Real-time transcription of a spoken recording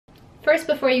First,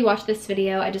 before you watch this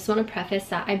video, I just want to preface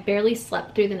that I barely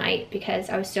slept through the night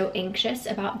because I was so anxious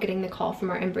about getting the call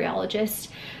from our embryologist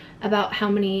about how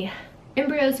many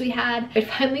embryos we had. I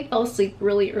finally fell asleep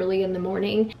really early in the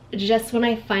morning. Just when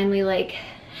I finally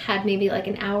had maybe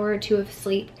an hour or two of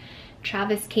sleep,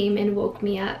 Travis came and woke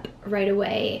me up right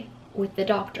away with the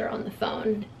doctor on the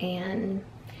phone, and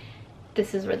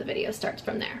this is where the video starts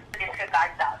from there.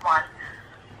 Disregard that one.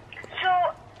 So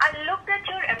I looked at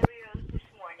your embryos this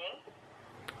morning,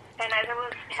 and as I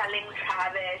was telling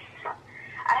Travis,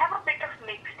 I have a bit of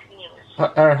mixed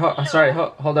news. Sorry,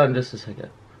 hold on just a second.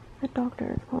 The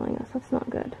doctor is calling us. That's not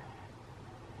good.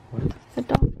 What? The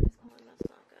doctor is calling us.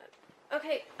 Not good.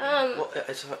 Okay. Well,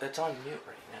 it's on mute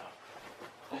right now.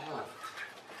 Hold on.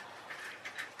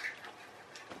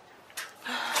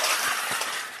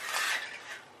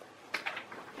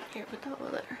 Here, put that over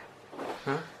there.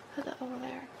 Huh? Put that over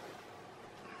there.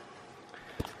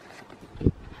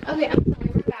 Okay, I'm sorry.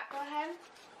 We're back. Go ahead.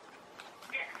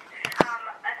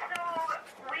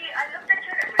 I looked at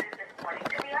your embryos this morning.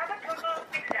 So we have a total of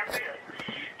 6 embryos.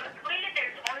 But really,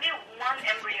 there's only 1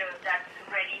 embryo that's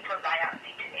ready for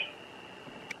biopsy today.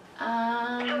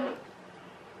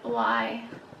 Why?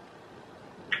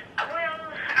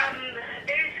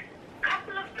 There's a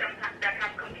couple of them that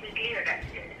have completely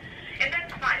arrested. And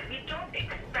that's fine. We don't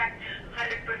expect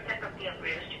 100% of the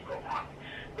embryos to go on.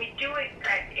 We do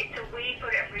expect it's a way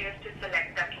for embryos to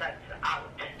select themselves out.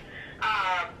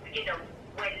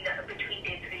 Between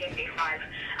day 3 and day 5.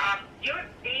 Your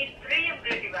day 3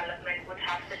 embryo development would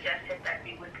have suggested that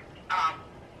we would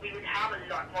have a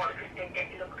lot more because they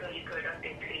did look really good on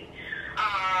day 3.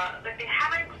 But they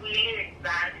haven't really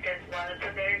advanced as well. So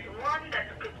there's one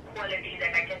that's good quality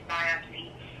that I can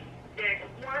biopsy. There's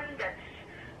one that's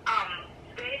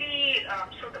very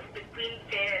sort of between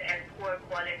fair and poor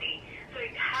quality. So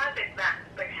it has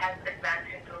advanced, but has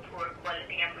advanced into a poor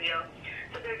quality embryo.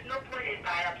 So there's no point in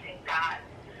biopsying that.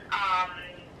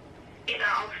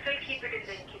 I'll still keep it in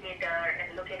the incubator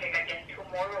and look at it again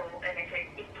tomorrow. And if it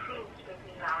improves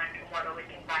between now and tomorrow, we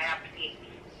can biopsy.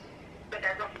 But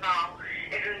as of now,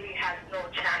 it really has no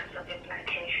chance of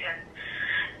implantation.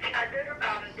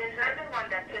 There's another one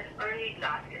that's an early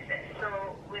blastocyst.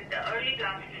 So with the early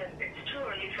blastocyst, it's too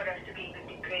early for us to be able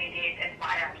to grade it and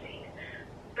biopsy.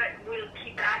 But we'll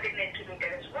keep that in the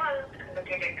incubator as well and look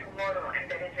at it tomorrow, and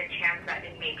there is a chance that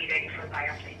it may be ready for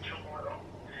biopsy tomorrow.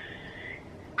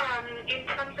 In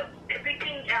terms of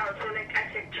everything else, so like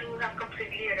I said, 2 have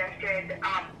completely arrested,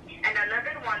 and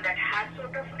another one that has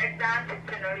sort of advanced, it's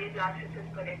an early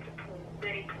blastocyst, but it's a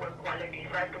very poor quality,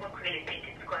 so I don't really think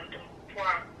it's going to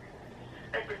form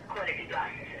a good quality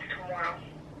blastocyst tomorrow.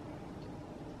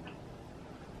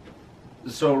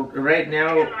 So right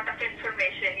now, a lot of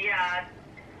information, yeah,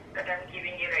 that I'm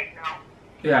giving you right now.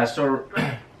 Yeah,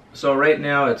 so right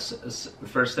now it's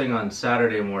first thing on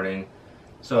Saturday morning.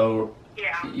 So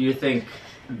yeah. You think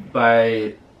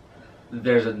by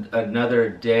there's another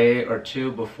day or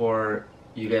 2 before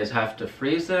you guys have to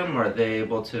freeze them, or are they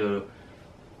able to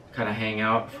kind of hang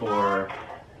out for?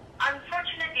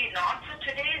 Unfortunately not.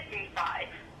 So today is day 5,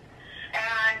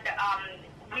 and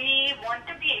we want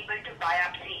to be able to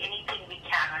biopsy anything we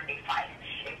can on day 5.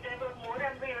 If there were more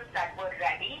embryos that were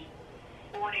ready,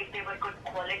 or if they were good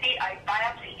quality, I'd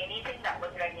biopsy anything that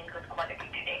was ready in good quality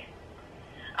today.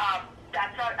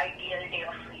 That's our ideal day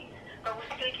of freeze. But we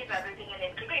still keep everything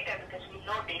in incubator because we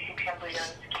know day 6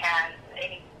 embryos can,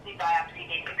 we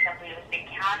biopsy day 6 embryos, they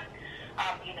can,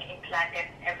 implant and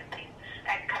everything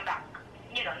and come back,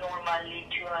 normally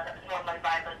to a normal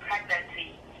viable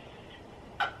pregnancy.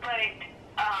 But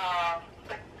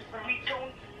we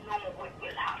don't know what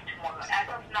we'll have tomorrow.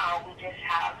 As of now, we just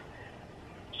have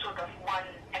sort of 1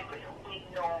 embryo. We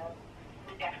know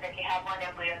we definitely have 1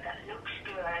 embryo that looks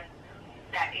good,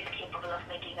 that is capable of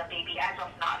making a baby as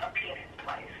of now,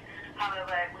 appearance-wise.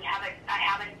 However, I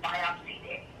haven't biopsied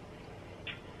it.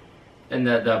 And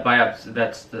the biopsy,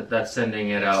 that's sending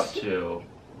it out to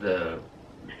the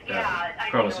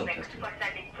chromosome testing. For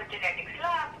sending for genetics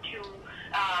lab to,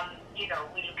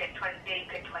 we look at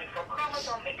 24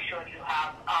 chromosome, make sure you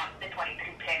have the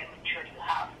 23 pairs, make sure you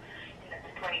have the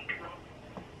 22,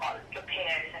 all the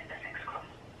pairs and the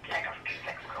set of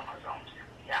 6 chromosomes.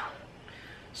 Yeah.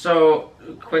 So,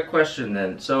 quick question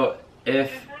then. So,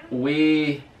 if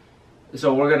we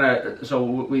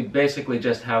basically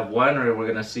just have 1, or we're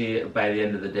gonna see by the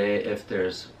end of the day if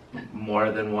there's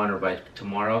more than 1, or by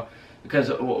tomorrow?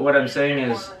 Because what I'm saying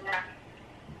is,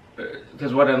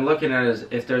 because what I'm looking at is,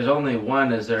 if there's only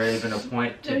 1, is there even a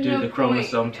point to do the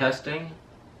chromosome testing?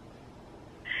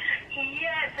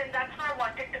 Yes, and that's why I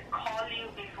wanted to call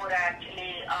you before I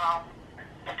actually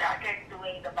started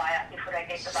doing the biopsy,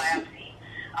 take the biopsy.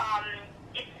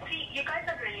 See, you guys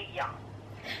are really young.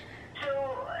 So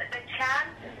the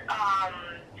chance,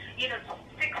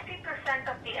 60%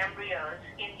 of the embryos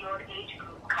in your age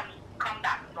group come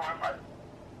back normal.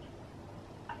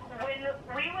 When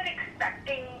we were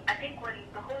expecting, I think when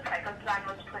the whole cycle plan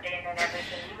was put in and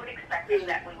everything, we were expecting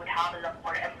that we would have a lot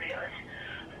more embryos.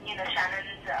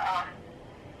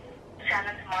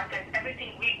 Shannon's market,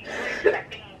 everything, we were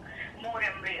expecting more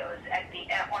embryos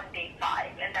on day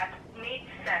 5, and that made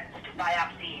sense to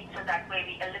biopsy, so that way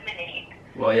we eliminate.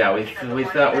 Well, yeah, we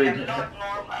thought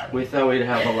we'd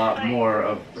have a lot more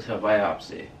of to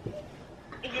biopsy.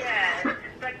 Yes,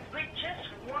 but with just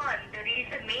one, the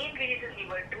main reason we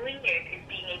were doing it is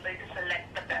being able to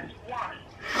select the best one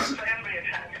for embryo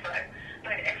transfer.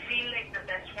 But I feel like the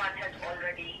best one has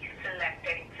already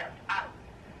selected itself out.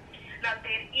 Now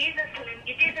it is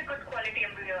a good quality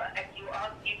embryo, and you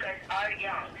guys are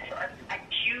young, so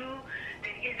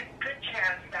there is a good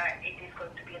chance that it is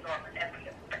going to be a normal embryo,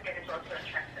 but there is also a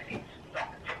chance that it's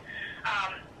not.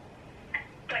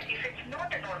 But if it's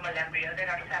not a normal embryo, there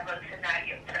are several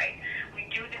scenarios, right? We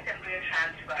do this embryo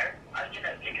transfer, it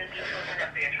will be a frozen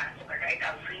embryo transfer, right?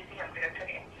 I'll freeze the embryo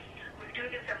today. We do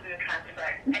this embryo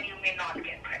transfer, and you may not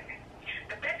get pregnant.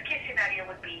 The best case scenario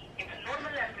would be, it's a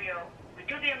normal embryo, we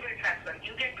do the embryo transfer,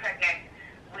 you get pregnant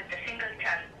with a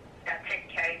singleton, that's it,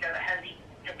 carry the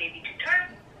baby to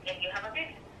term, and you have a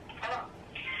baby. Hello.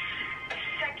 The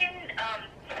second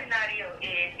scenario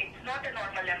is, it's not a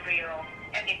normal embryo,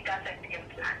 and it doesn't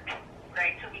implant,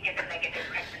 right? So we get a negative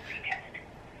pregnancy test.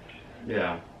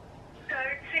 Yeah.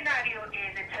 Third scenario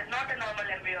is, it's not a normal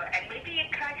embryo, and maybe it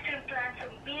tries to implant,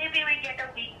 so maybe we get a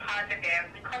weak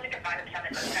positive. We call it a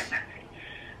biochemical pregnancy.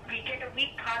 We get a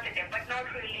weak positive, but not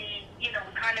really, we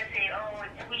kind of say, oh,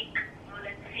 it's weak, well,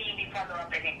 let's see, we follow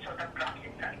up, and it sort of drops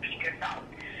itself, peters out.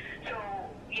 So,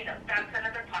 that's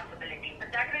another possibility, but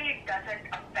that really doesn't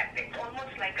affect it. It's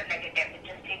almost like a negative. It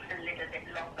just takes a little bit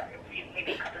longer,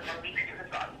 maybe a couple more weeks to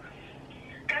resolve.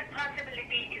 Third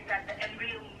possibility is that the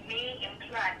embryo may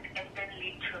implant and then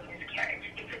lead to a miscarriage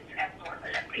if it's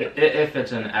abnormal embryo. If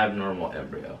it's an abnormal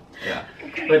embryo, yeah.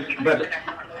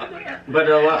 But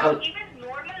a lot. Even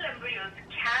normal embryos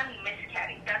can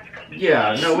miscarry. That's completely.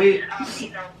 Yeah. No,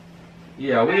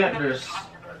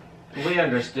 we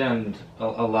understand a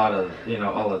lot of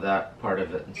all of that part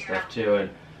of it and stuff too, and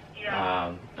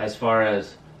as far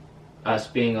as us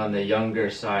being on the younger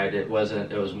side, it was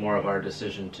more of our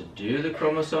decision to do the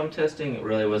chromosome testing. It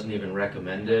really wasn't even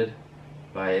recommended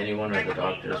by anyone of the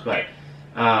doctors. But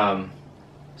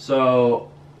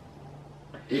so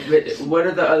what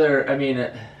are the other,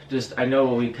 I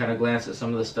know we kind of glanced at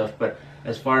some of the stuff, but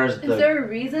as far as is there a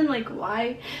reason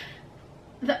why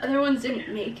the other ones didn't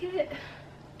make it?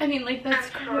 That's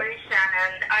I'm sorry,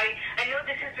 Shannon. I know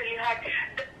this is really hard.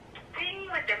 The thing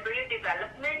with embryo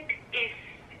development is,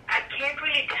 I can't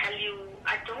really tell you,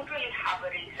 I don't really have a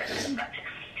reason as such.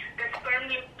 The sperm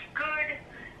looked good,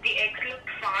 the eggs looked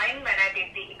fine when I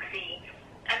did the ICSI.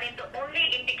 The only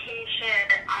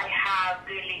indication I have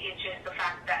really is just the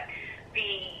fact that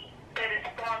the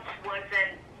response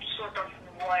wasn't sort of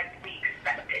what we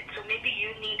expected. So maybe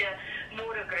you need a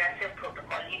more aggressive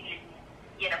protocol. You need,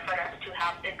 for us to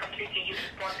have the completely, you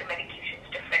respond to medications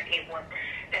differently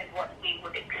than what we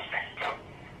would expect.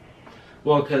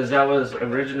 Well, because that was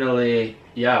originally,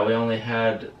 we only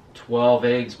had 12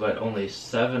 eggs, but only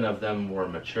 7 of them were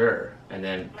mature, and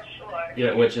then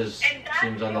which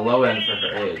seems on the low end for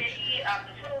her age.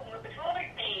 So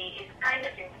maturity is kind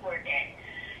of important,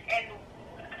 and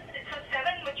so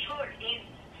 7 mature is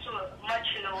so much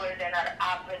lower than our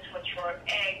average mature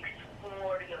eggs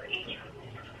for your age group.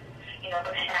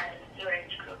 Your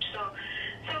age group. So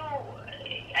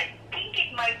I think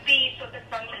it might be sort of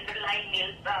some underlying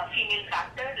female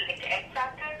factor, like the egg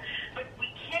factor, but we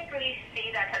can't really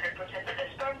say that 100%. But the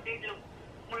sperm did look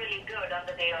really good on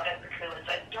the day of retrieval,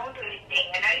 so I don't really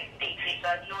think, and I think so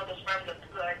I know the sperm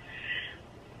looked good.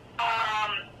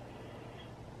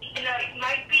 It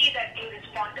might be that you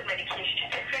respond to medication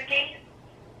differently,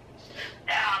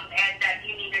 and that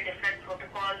you need a different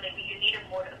protocol. Maybe you need a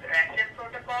more aggressive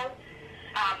protocol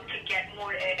to get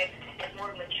more eggs, get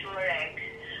more mature eggs.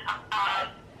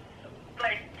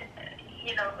 But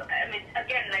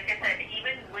again, like I said,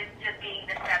 even with just being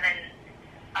the 7,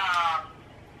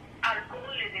 our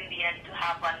goal is in the end to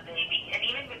have 1 baby. And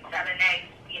even with 7 eggs,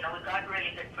 we got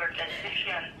really good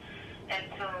fertilization. And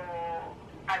so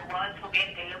I was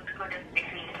hoping they looked good in the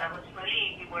case.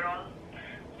 We were all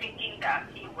thinking that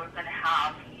you were going to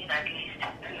have, at least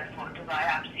 3 or 4 to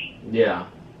biopsy. Yeah.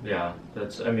 Yeah,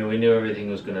 I mean, we knew everything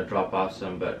was going to drop off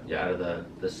some, but yeah, out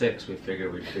of the 6, we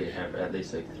figured we'd have at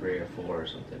least like 3 or 4 or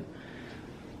something.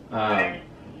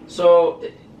 So,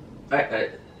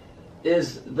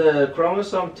 is the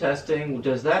chromosome testing,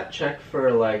 does that check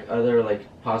for like other like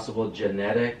possible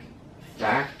genetic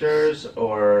factors,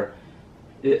 or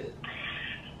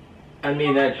I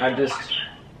mean, I just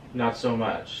not so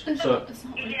much. So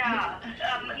yeah,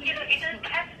 you know, it will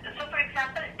test. So, for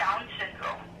example, Down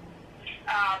syndrome.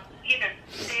 You know,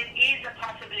 there is a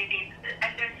possibility,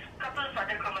 and there's a couple of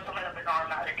other chromosomal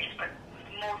abnormalities, but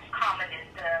most common is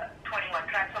the 21,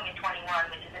 trisomy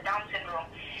 21, which is a Down syndrome.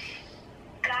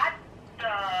 That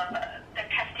the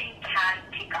testing can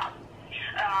pick up.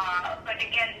 But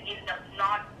again,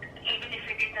 not even if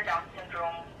it is a Down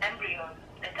syndrome embryo,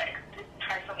 the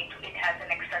trisomy 2, it has an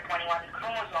extra 21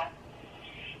 chromosome.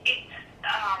 It's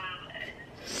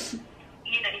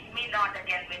you know, it may not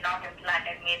implant,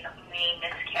 it may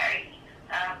miscarry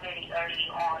very early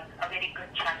on. A very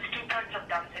good chance. 2/3 of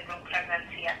Down syndrome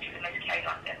pregnancy actually miscarry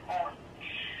on their own.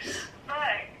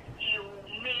 But you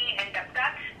may end up,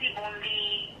 that's the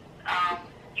only,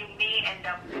 you may end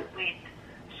up with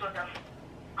sort of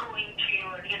going to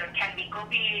your, you know, can we go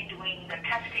be doing the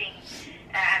testing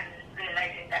and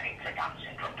realizing that it's a Down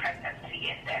syndrome pregnancy,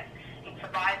 and then it's a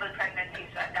viable pregnancy,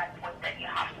 so at that point then you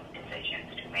have some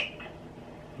decisions to make.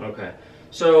 Okay,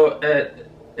 so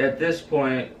at this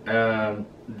point, the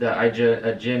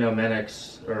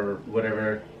genomics or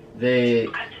whatever, they're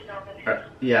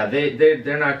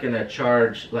not going to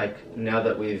charge, like, now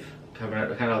that we've kind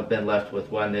of been left with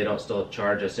one, they don't still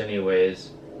charge us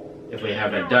anyways if we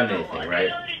haven't done anything, right?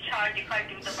 They only charge if I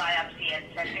do the biopsy and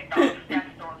send it off.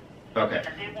 That's all. Okay.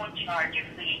 They won't charge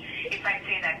if I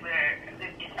say that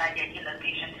we've decided, you know,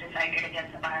 patients decided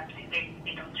against the biopsy, they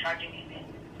don't charge anything.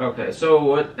 Okay, so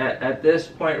what at this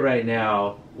point right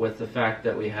now, with the fact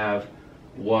that we have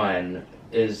one,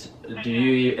 do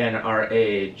you, and our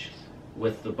age,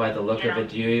 by the look of it,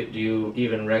 do you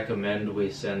even recommend we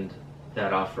send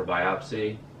that off for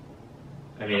biopsy?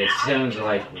 I mean, it sounds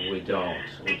like we don't.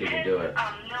 We didn't do it.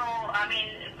 No, I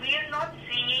mean, we are not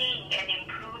seeing an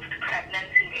improved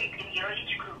pregnancy rate in your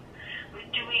age group. We're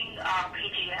doing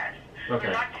PGS. Okay.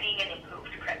 We're not seeing an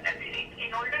improved pregnancy rate.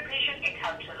 In older patients, it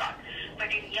helps a lot.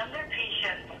 But in younger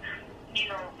patients, you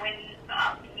know, when,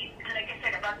 like I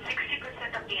said, about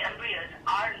 60% of the embryos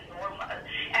are normal,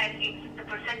 and the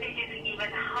percentage is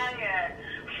even higher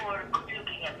for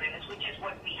good-looking embryos, which is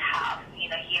what we have, you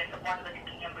know, here, the one with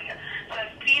looking embryo. So I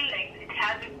feel like it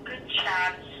has a good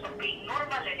chance of being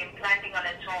normal and implanting on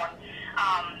its own.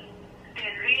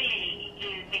 There really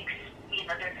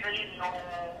there's really no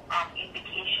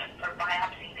indication for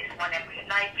biopsying this one embryo.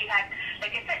 Now, if we had,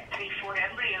 like I said, 3-4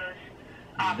 embryos,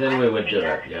 then we would do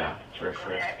it, yeah, for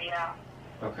sure. Yeah.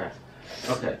 Okay.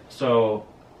 So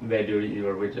maybe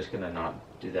we're just gonna not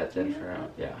do that then for now.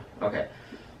 Yeah. Okay.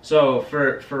 So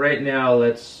for right now,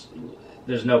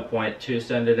 there's no point to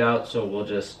send it out. So we'll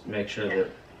just make sure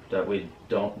that we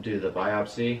don't do the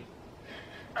biopsy.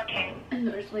 Okay. And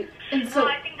I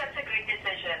think that's a great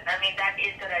decision. I mean, that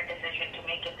is the right decision to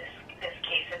make in this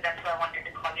case, and that's why I wanted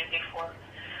to call you before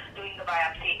doing the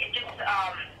biopsy. It just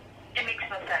it makes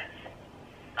no sense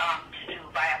to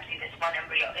biopsy this one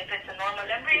embryo. If it's a normal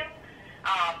embryo,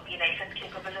 you know, if it's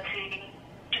capable of leading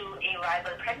to a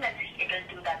viable pregnancy, it will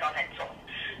do that on its own.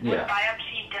 Yeah. What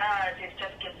biopsy does is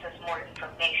just gives us more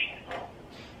information.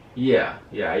 Yeah.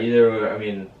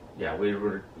 We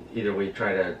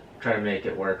try to make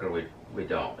it work, or we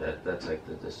don't. That's like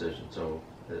the decision. So.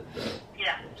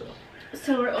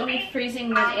 So we're only freezing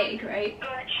one egg, right? Go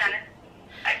ahead, Shannon.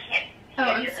 I can't. Oh,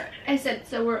 I'm sorry. I said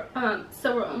so we're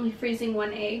only freezing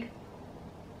one egg.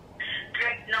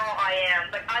 Correct. No, I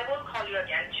am, but I will call you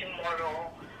again tomorrow,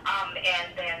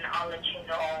 and then I'll let you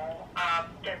know.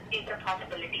 There is a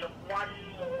possibility of one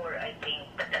more, I think,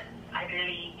 but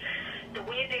the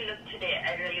way they look today,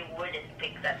 I really wouldn't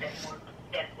think that there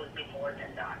will be more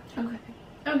than that.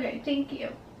 Okay, thank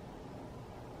you.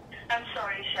 I'm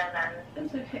sorry, Shannon.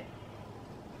 That's okay.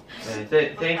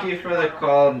 Thank you for the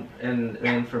call and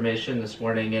information this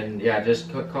morning, and yeah,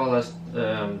 just call us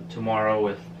tomorrow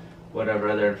with whatever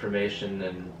other information,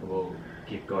 and we'll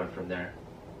keep going from there.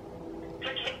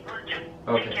 Okay, will do.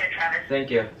 Okay. Take care, Travis. Thank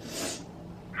you.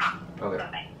 Okay.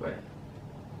 Bye-bye. Bye.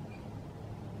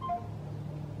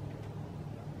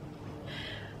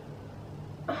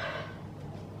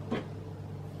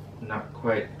 Not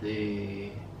quite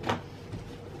the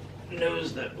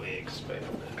news that we expected.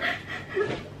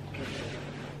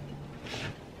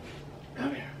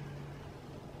 Come here.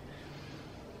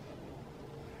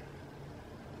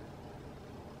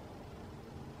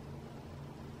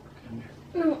 Come here.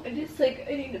 No, I just like,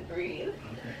 I need to breathe.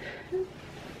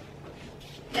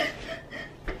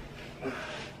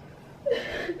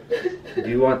 Do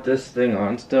you want this thing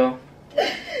on still?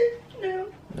 No.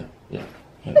 No. Yeah.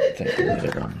 I think we'll leave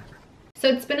it on. So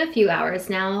it's been a few hours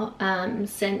now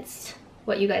since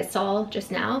what you guys saw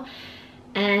just now,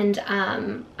 and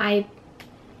I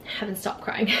haven't stopped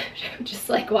crying. Just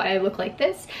like why I look like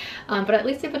this, but at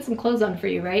least I put some clothes on for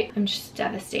you, right? I'm just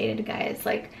devastated, guys.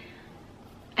 Like,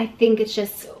 I think it's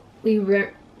just we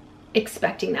weren't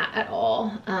expecting that at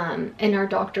all, and our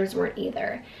doctors weren't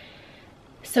either.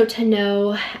 So to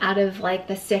know out of like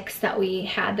the 6 that we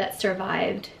had that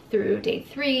survived through day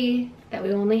 3 that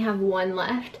we only have 1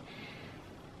 left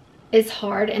is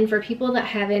hard. And for people that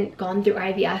haven't gone through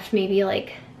IVF, maybe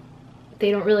like they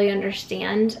don't really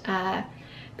understand,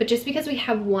 but just because we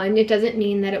have 1, it doesn't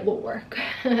mean that it will work.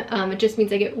 It just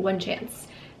means I get 1 chance,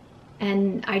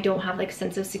 and I don't have like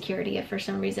sense of security if for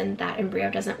some reason that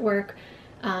embryo doesn't work,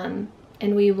 and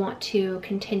we want to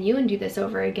continue and do this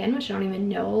over again, which I don't even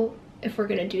know if we're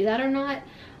gonna do that or not.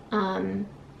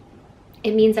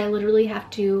 It means I literally have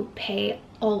to pay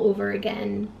all over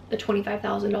again the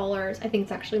 $25,000. I think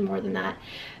it's actually more than that.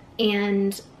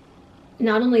 And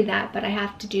not only that, but I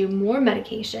have to do more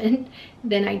medication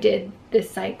than I did this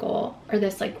cycle, or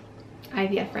this like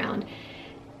IVF round.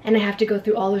 And I have to go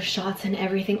through all the shots and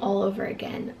everything all over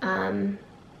again.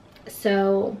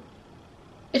 So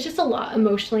it's just a lot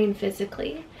emotionally and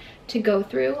physically to go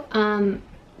through.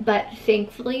 But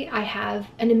thankfully I have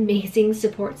an amazing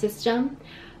support system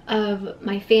of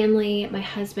my family, my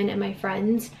husband, and my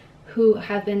friends who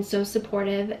have been so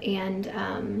supportive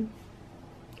and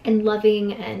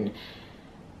loving and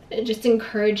just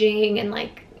encouraging and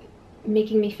like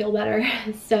making me feel better.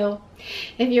 So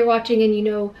if you're watching and you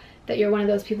know that you're one of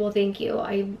those people, thank you.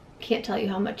 I can't tell you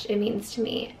how much it means to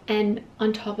me. And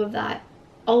on top of that,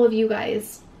 all of you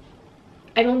guys,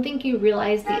 I don't think you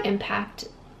realize the impact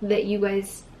that you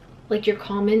guys, like your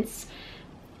comments,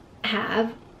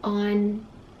 have on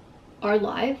our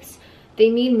lives. They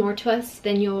mean more to us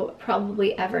than you'll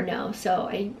probably ever know. So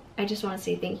I just want to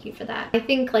say thank you for that. I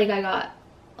think like I got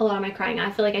a lot of my crying.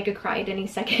 I feel like I could cry at any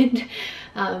second.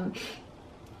 And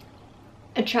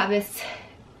Travis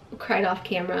cried off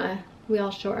camera. We all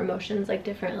show our emotions like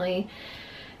differently.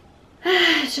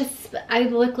 It's just, I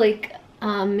look like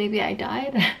maybe I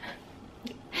died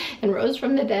and rose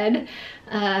from the dead.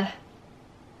 I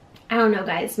don't know,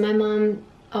 guys. My mom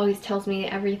always tells me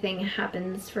everything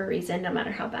happens for a reason, no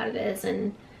matter how bad it is,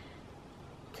 and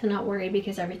to not worry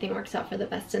because everything works out for the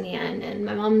best in the end. And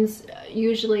my mom's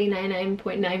usually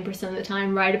 99.9% of the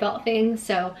time right about things,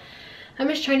 so I'm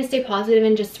just trying to stay positive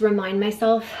and just remind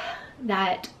myself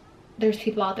that there's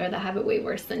people out there that have it way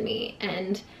worse than me,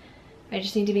 and I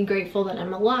just need to be grateful that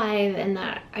I'm alive and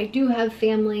that I do have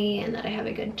family and that I have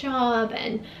a good job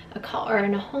and a car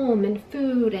and a home and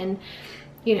food, and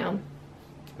you know,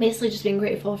 basically just being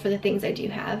grateful for the things I do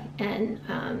have, and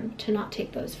to not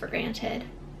take those for granted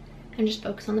and just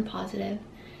focus on the positive.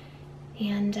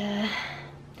 And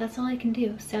that's all I can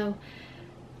do. So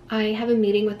I have a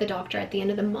meeting with the doctor at the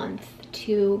end of the month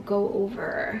to go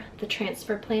over the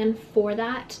transfer plan for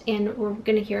that, and we're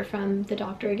gonna hear from the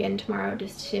doctor again tomorrow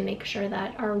just to make sure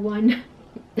that our one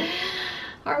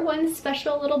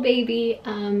special little baby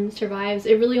survives.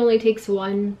 It really only takes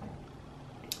 1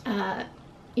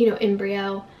 you know,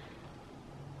 embryo,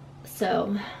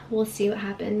 so we'll see what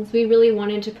happens. We really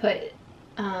wanted to put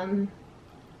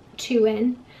 2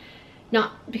 in,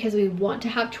 not because we want to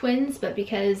have twins, but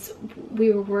because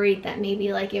we were worried that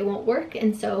maybe like it won't work,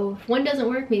 and so if one doesn't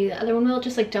work, maybe the other one will.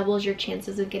 Just like doubles your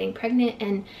chances of getting pregnant,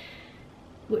 and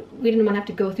we didn't want to have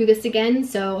to go through this again.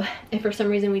 So if for some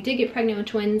reason we did get pregnant with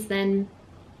twins, then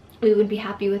we would be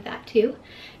happy with that too,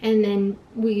 and then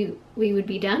we would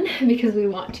be done because we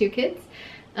want 2 kids,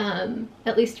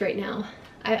 at least right now.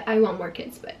 I want more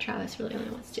kids, but Travis really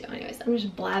only wants 2. Anyways, I'm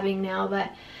just blabbing now,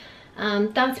 but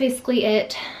that's basically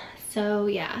it. So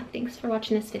yeah, thanks for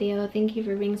watching this video. Thank you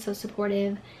for being so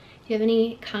supportive. If you have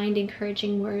any kind,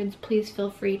 encouraging words, please feel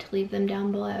free to leave them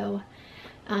down below.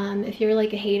 If you're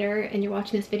like a hater and you're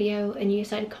watching this video and you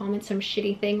decide to comment some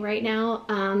shitty thing right now,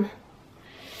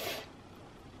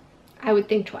 I would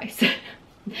think twice.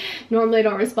 Normally I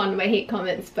don't respond to my hate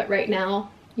comments, but right now,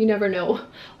 you never know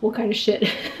what kind of shit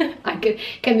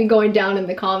can be going down in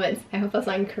the comments. I hope that's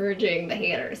not encouraging the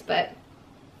haters, but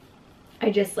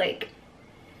I just like,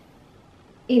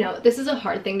 you know, this is a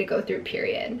hard thing to go through,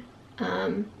 period.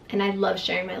 And I love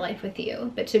sharing my life with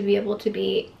you, but to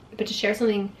share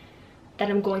something that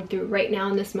I'm going through right now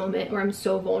in this moment where I'm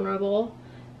so vulnerable,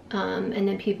 and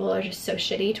then people are just so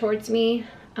shitty towards me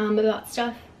about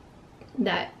stuff,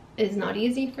 that is not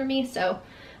easy for me, so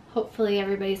hopefully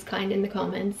everybody's kind in the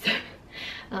comments.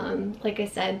 Like I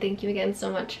said, thank you again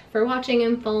so much for watching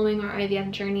and following our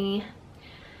IVF journey.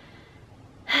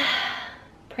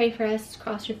 Pray for us,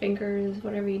 cross your fingers,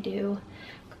 whatever you do.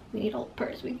 We need all the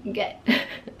prayers we can get.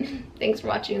 Thanks for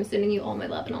watching. I'm sending you all my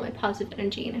love and all my positive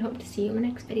energy, and I hope to see you in my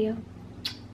next video.